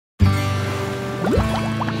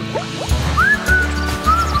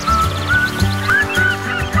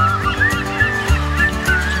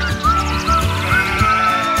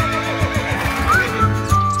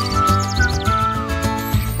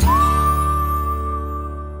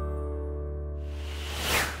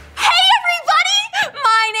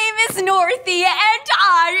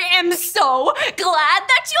Glad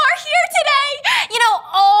that you're here today. You know,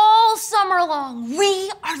 all summer long,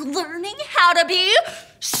 we are learning how to be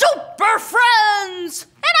super friends.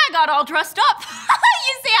 And I got all dressed up.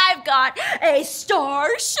 You see, I've got a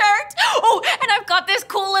star shirt. Oh, and I've got this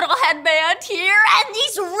cool little headband here and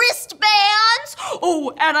these wristbands.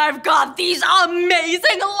 Oh, and I've got these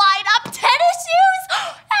amazing light-up tennis shoes.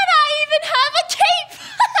 And I even have a cape.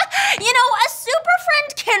 You know, a super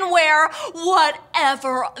friend can wear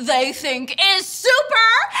whatever they think is super.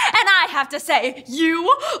 And I have to say, you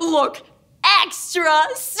look extra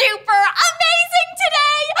super amazing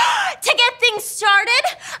today. To get things started,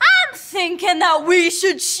 I'm thinking that we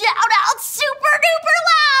should shout out super duper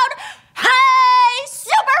loud. Hey,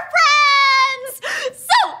 super friends!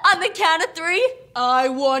 So, on the count of 3, I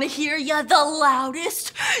want to hear you the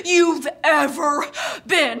loudest you've ever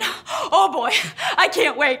been. Oh boy, I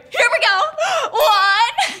can't wait. Here we go. 1,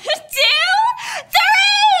 2, 3.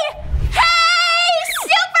 Hey,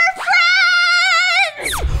 super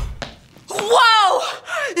friends! Whoa,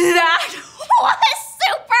 that was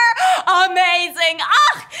super amazing.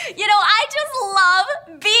 You know, I just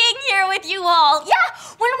love being here with you all. Yeah,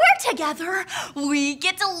 when we're together, we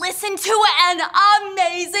get to listen to an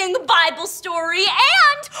amazing Bible story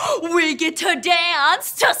and we get to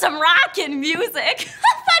dance to some rockin' music.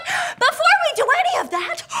 But before we do any of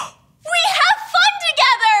that, we have fun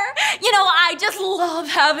together. You know, I just love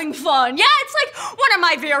having fun. Yeah, it's like one of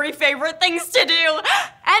my very favorite things to do.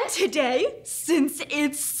 And today, since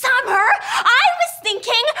it's summer, I was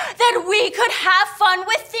thinking that we could have fun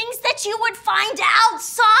with things that you would find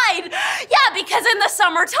outside. Yeah, because in the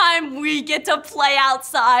summertime, we get to play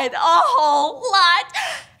outside a whole lot.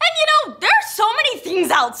 And you know, there's so many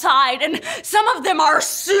things outside, and some of them are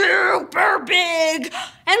super big,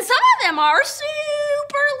 and some of them are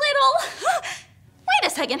super little. Wait a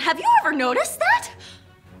second, have you ever noticed that?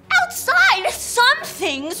 Outside, some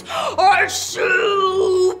things are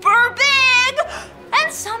super big,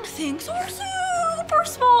 and some things are super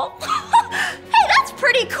small. Hey, that's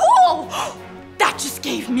pretty cool. That just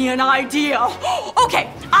gave me an idea. Okay,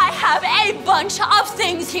 I have a bunch of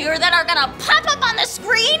things here that are gonna pop up on the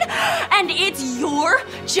screen, and it's your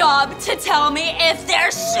job to tell me if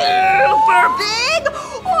they're super big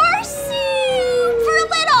or super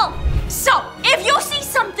little. So, if you see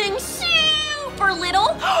something super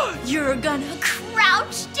little, you're gonna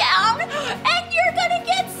crouch down and you're gonna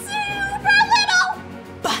get super little.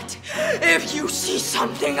 But if you see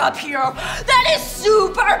something up here that is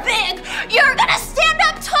super big, you're gonna stand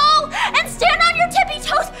up tall and stand on your tippy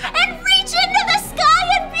toes and reach into the sky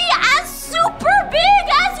and be as super big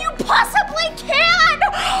as you possibly can.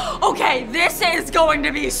 Okay, this is going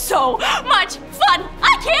to be so much fun.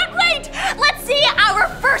 I can't wait. Let's see our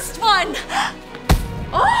first one.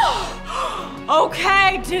 Oh,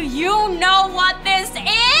 okay, do you know what this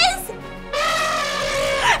is?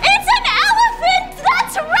 It's an elephant,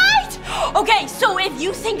 that's right! Okay, so if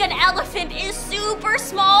you think an elephant is super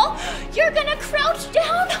small, you're gonna crouch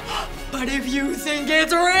down. But if you think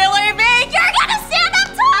it's really big, you're gonna stand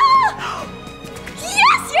up tall!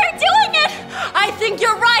 Yes, you're doing it! I think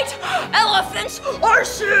you're right. Elephants are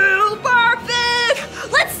super big.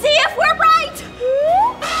 Let's see if we're right.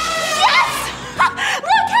 Yes!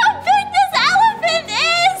 Look how big this elephant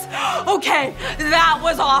is! Okay, that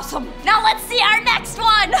was awesome. Now let's see our next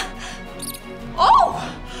one. Oh,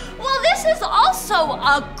 well, this is also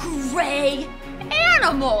a gray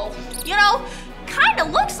animal. You know, kind of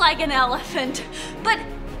looks like an elephant. But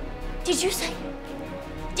did you say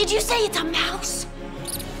it's a mouse?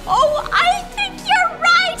 Oh, I think you're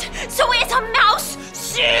right. So is a mouse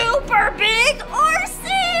super big or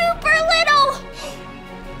super little?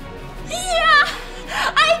 Yeah,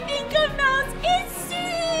 I think a mouse is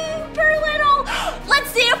super little. Let's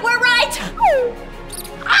see if we're right. Oh,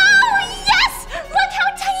 yes! Look how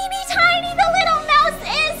teeny tiny the little mouse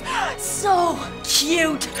is. So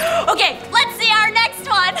cute. Okay, let's see our next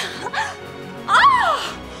one.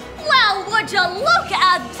 Oh, well, would you look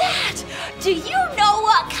at that? Do you know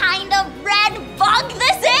what kind of red bug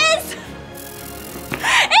this is?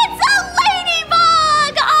 It's a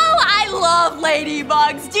ladybug! Oh, I love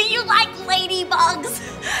ladybugs. Do you like ladybugs?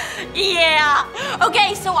 Yeah.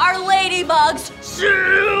 Okay, so are ladybugs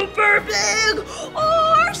super big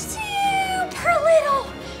or super little?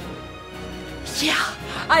 Yeah,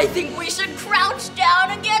 I think we should crouch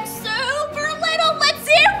down and get super little. Let's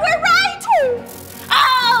see if we're right.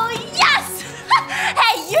 Oh, yes!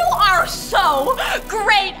 Hey, you are so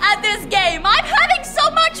great at this game. I'm having so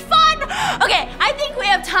much fun. Okay, I think we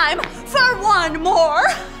have time for one more.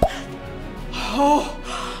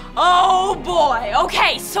 Oh boy.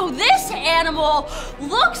 Okay, so this animal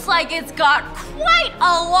looks like it's got quite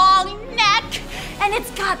a long neck and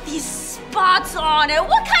it's got these spots on it.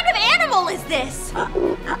 What kind of animal is this?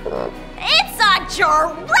 It's a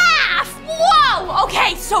giraffe! Whoa!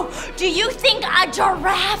 Okay, so do you think a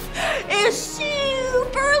giraffe is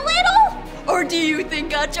super little? Or do you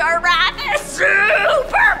think a giraffe is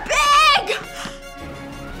super big?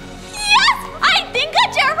 Yes! I think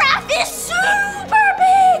a giraffe is super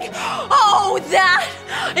big! Oh, that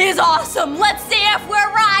is awesome! Let's see if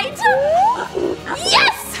we're right!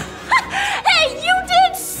 Yes! Hey, you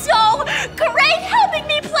did so great helping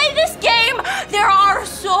me play this game! There are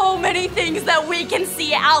so many things that we can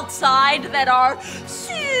see outside that are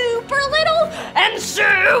super little and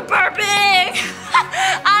super big!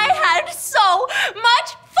 I had so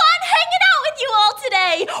much fun hanging out with you all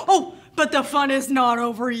today! Oh, but the fun is not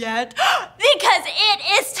over yet. Because it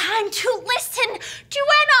is time to listen to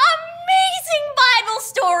an amazing Bible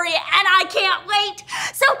story, and I can't wait.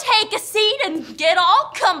 So take a seat and get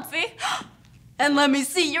all comfy. And let me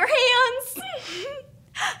see your hands.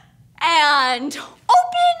 And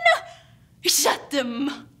open, shut them.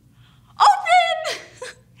 Open,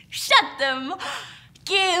 shut them.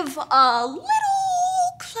 Give a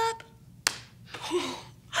little clap.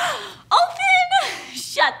 Open,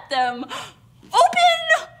 shut them.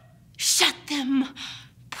 Open, shut them.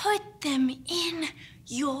 Put them in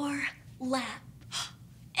your lap.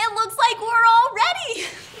 It looks like we're all ready.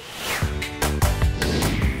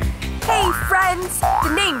 Hey friends,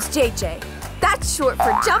 the name's JJ. That's short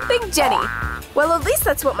for Jumping Jenny. Well, at least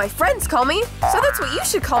that's what my friends call me, so that's what you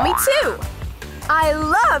should call me too. I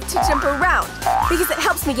love to jump around because it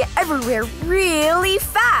helps me get everywhere really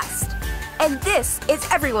fast. And this is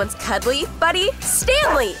everyone's cuddly buddy,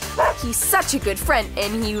 Stanley. He's such a good friend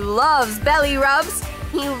and he loves belly rubs.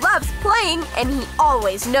 He loves playing and he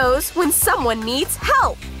always knows when someone needs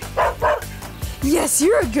help. Yes,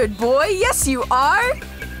 you're a good boy. Yes, you are.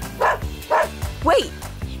 Wait,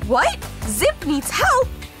 what? Zip needs help?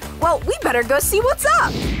 Well, we better go see what's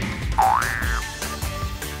up.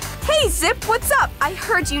 Hey, Zip, what's up? I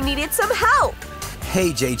heard you needed some help. Hey,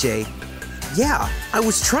 JJ. Yeah, I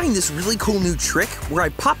was trying this really cool new trick where I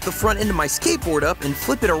pop the front end of my skateboard up and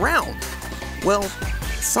flip it around. Well,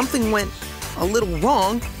 something went a little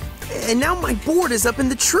wrong, and now my board is up in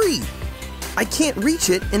the tree. I can't reach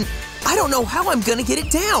it, and I don't know how I'm gonna get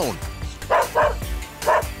it down.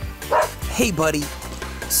 Hey, buddy.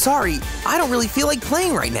 Sorry, I don't really feel like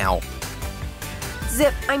playing right now.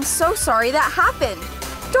 Zip, I'm so sorry that happened.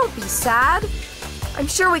 Don't be sad. I'm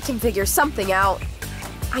sure we can figure something out.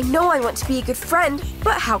 I know I want to be a good friend,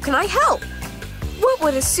 but how can I help? What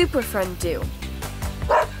would a super friend do?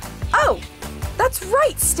 Oh, that's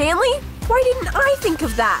right, Stanley. Why didn't I think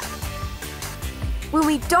of that? When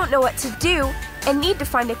we don't know what to do and need to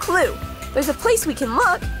find a clue, there's a place we can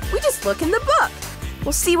look. We just look in the book.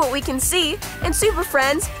 We'll see what we can see, and super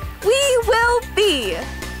friends, we will be.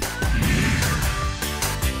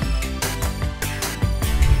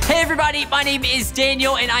 Hey everybody, my name is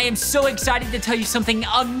Daniel and I am so excited to tell you something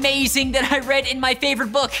amazing that I read in my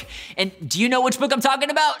favorite book. And do you know which book I'm talking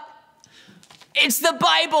about? It's the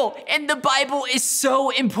Bible, and the Bible is so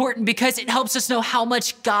important because it helps us know how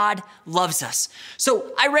much God loves us.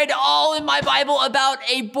 So I read all in my Bible about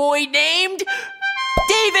a boy named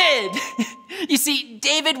David. You see,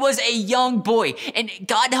 David was a young boy and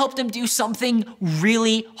God helped him do something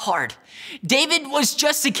really hard. David was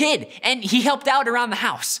just a kid and he helped out around the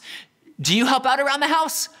house. Do you help out around the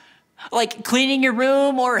house? Like cleaning your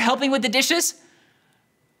room or helping with the dishes?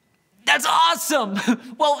 That's awesome.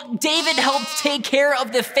 Well, David helped take care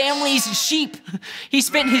of the family's sheep. He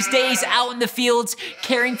spent his days out in the fields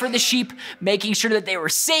caring for the sheep, making sure that they were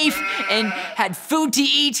safe and had food to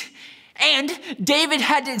eat. And David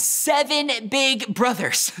had 7 big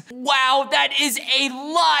brothers. Wow, that is a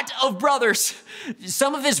lot of brothers.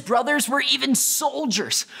 Some of his brothers were even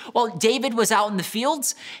soldiers. While David was out in the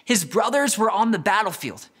fields, his brothers were on the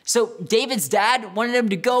battlefield. So David's dad wanted him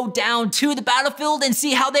to go down to the battlefield and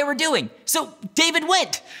see how they were doing. So David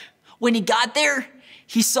went. When he got there,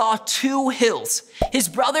 he saw 2 hills. His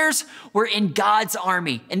brothers were in God's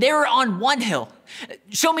army, and they were on one hill.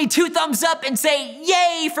 Show me 2 thumbs up and say,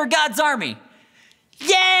 yay for God's army.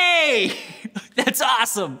 Yay! That's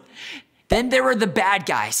awesome. Then there were the bad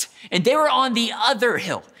guys, and they were on the other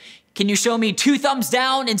hill. Can you show me 2 thumbs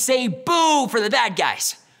down and say boo for the bad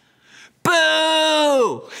guys?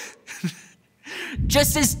 Boo!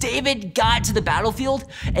 Just as David got to the battlefield,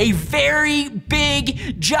 a very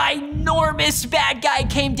big, ginormous bad guy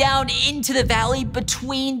came down into the valley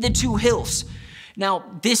between the 2 hills. Now,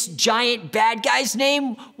 this giant bad guy's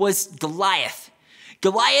name was Goliath.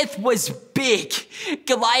 Goliath was big,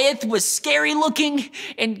 Goliath was scary looking,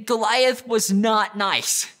 and Goliath was not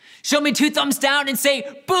nice. Show me 2 thumbs down and say,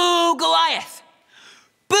 boo, Goliath!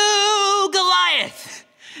 Boo, Goliath!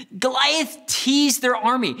 Goliath teased their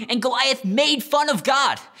army, and Goliath made fun of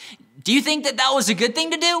God. Do you think that that was a good thing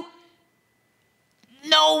to do?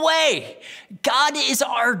 No way! God is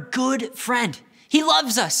our good friend. He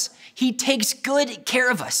loves us. He takes good care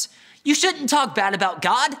of us. You shouldn't talk bad about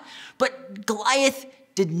God, but Goliath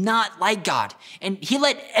did not like God, and he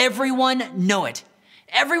let everyone know it.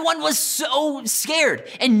 Everyone was so scared,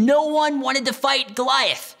 and no one wanted to fight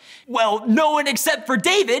Goliath. Well, no one except for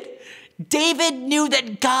David. David knew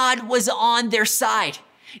that God was on their side.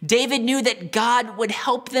 David knew that God would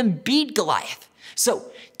help them beat Goliath.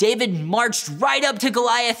 So David marched right up to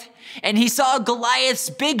Goliath, and he saw Goliath's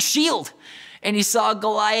big shield, and he saw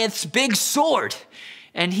Goliath's big sword,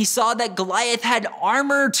 and he saw that Goliath had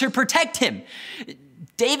armor to protect him.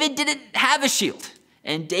 David didn't have a shield,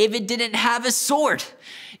 and David didn't have a sword.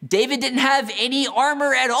 David didn't have any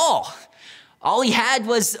armor at all. All he had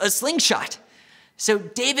was a slingshot. So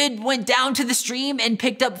David went down to the stream and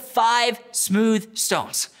picked up 5 smooth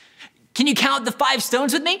stones. Can you count the 5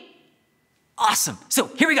 stones with me? Awesome. So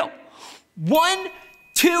here we go. 1,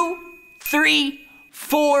 2, 3,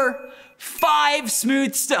 4, 5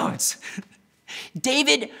 smooth stones.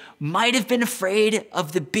 David might have been afraid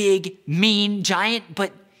of the big, mean giant,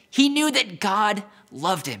 but he knew that God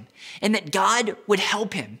loved him and that God would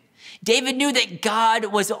help him. David knew that God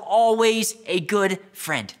was always a good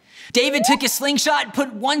friend. David took his slingshot,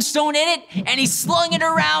 put 1 stone in it, and he slung it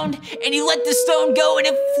around, and he let the stone go, and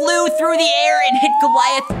it flew through the air and hit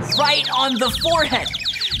Goliath right on the forehead.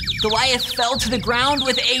 Goliath fell to the ground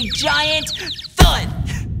with a giant thud.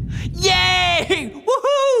 Yay!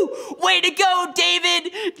 Woohoo! Way to go,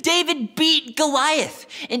 David! David beat Goliath.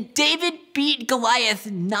 And David beat Goliath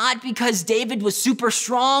not because David was super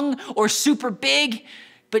strong or super big,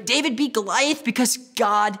 but David beat Goliath because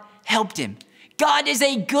God helped him. God is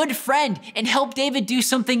a good friend and helped David do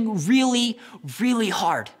something really, really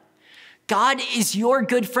hard. God is your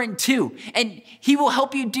good friend too, and he will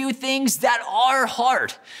help you do things that are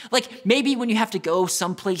hard. Like maybe when you have to go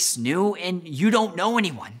someplace new and you don't know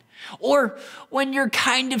anyone. Or when you're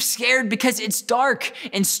kind of scared because it's dark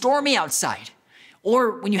and stormy outside.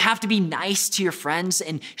 Or when you have to be nice to your friends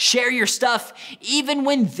and share your stuff even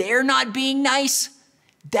when they're not being nice.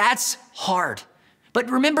 That's hard. But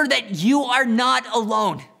remember that you are not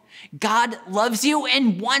alone. God loves you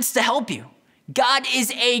and wants to help you. God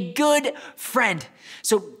is a good friend.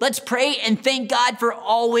 So let's pray and thank God for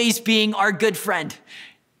always being our good friend.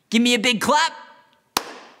 Give me a big clap.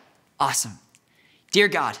 Awesome. Dear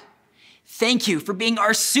God, thank you for being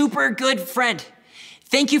our super good friend.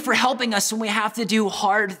 Thank you for helping us when we have to do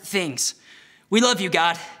hard things. We love you,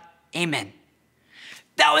 God. Amen.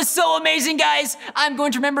 That was so amazing, guys. I'm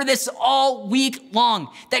going to remember this all week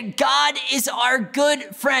long, that God is our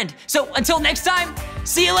good friend. So until next time,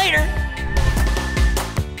 see you later.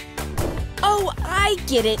 Oh, I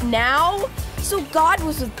get it now. So God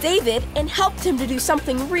was with David and helped him to do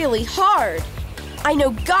something really hard. I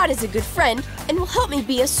know God is a good friend and will help me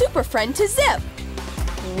be a super friend to Zip.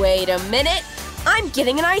 Wait a minute, I'm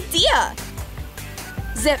getting an idea.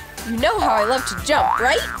 Zip, you know how I love to jump,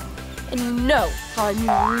 right? And you know how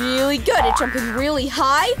I'm really good at jumping really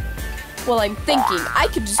high? Well, I'm thinking I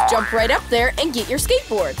could just jump right up there and get your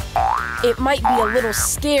skateboard. It might be a little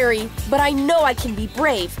scary, but I know I can be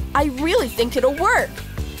brave. I really think it'll work.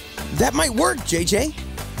 That might work, JJ.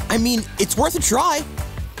 I mean, it's worth a try.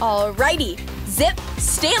 Alrighty. Zip,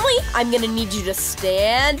 Stanley, I'm gonna need you to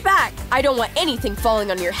stand back. I don't want anything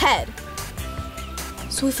falling on your head.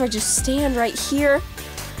 So if I just stand right here.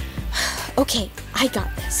 Okay, I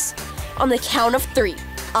got this. On the count of 3,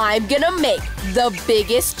 I'm gonna make the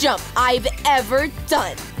biggest jump I've ever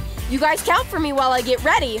done. You guys count for me while I get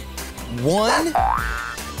ready. 1,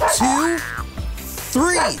 2,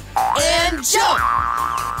 3, and jump!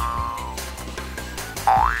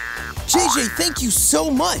 JJ, thank you so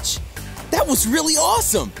much. That was really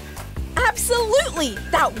awesome. Absolutely,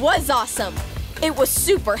 that was awesome. It was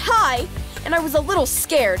super high, and I was a little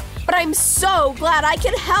scared, but I'm so glad I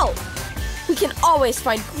could help. We can always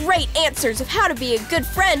find great answers of how to be a good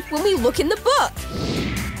friend when we look in the book.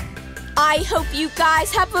 I hope you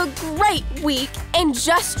guys have a great week And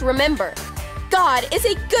just remember, God is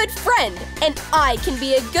a good friend, and I can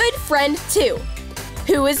be a good friend too.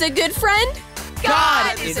 Who is a good friend?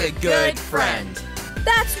 God is a good friend.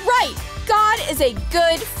 That's right, God is a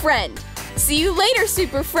good friend. See you later,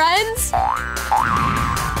 super friends. Wow,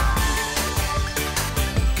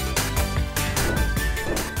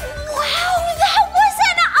 that was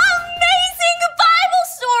an amazing Bible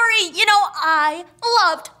story! You know, I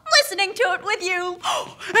loved listening to it with you.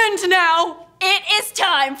 And now, it is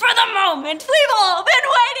time for the moment we've all been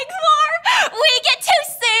waiting for. We get to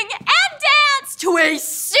sing and dance to a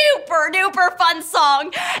super duper fun song.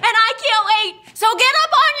 And I can't wait. So get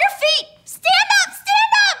up on your feet. Stand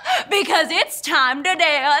up, because it's time to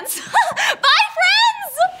dance. Bye,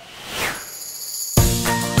 friends!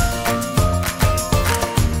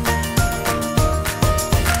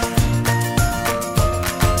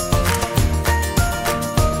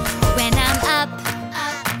 When I'm up,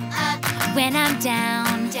 when I'm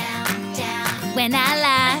down, when I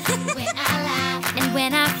laugh, and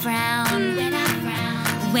when I frown,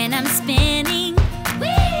 when I'm spinning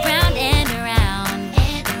round and around,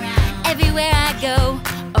 everywhere I go,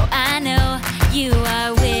 oh, I know you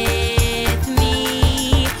are with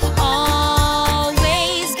me.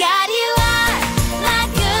 Always, God, you are my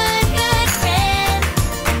good, good friend.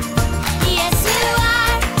 Yes, you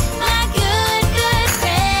are my good, good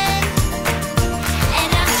friend. And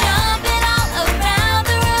I'm jumping all around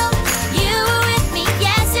the room. You were with me,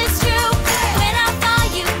 yes, it's true. When I fall,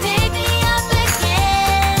 you pick me up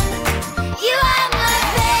again. You are my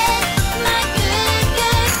friend, my good,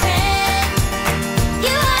 good friend.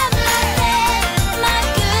 You are my friend, my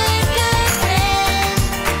good, good friend.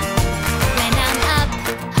 When I'm up,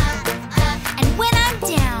 and when I'm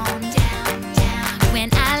down, when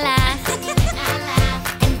I laugh,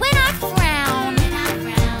 and when I frown,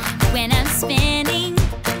 when I'm spinning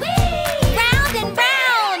round and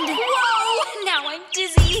round. Whoa, now I'm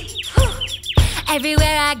dizzy.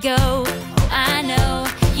 Everywhere I go, oh, I know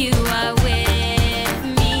you are with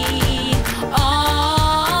me.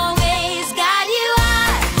 Always, God, you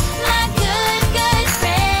are my good, good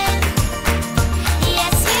friend.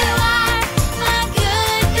 Yes, you are my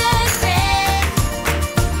good, good friend.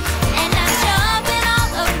 And I'm jumping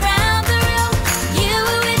all around the room. You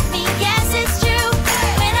were with me, yes, it's true.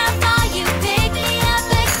 When I fall, you pick me up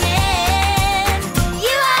again.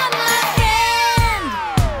 You are my friend.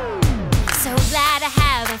 So glad I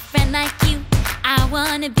have a friend like you. I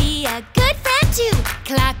wanna be a good friend too.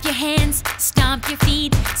 Clap your hands, stomp your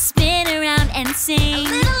feet, spin around and sing. A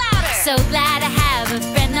little louder. So glad I have a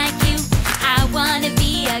friend like you. I wanna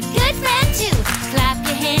be a good friend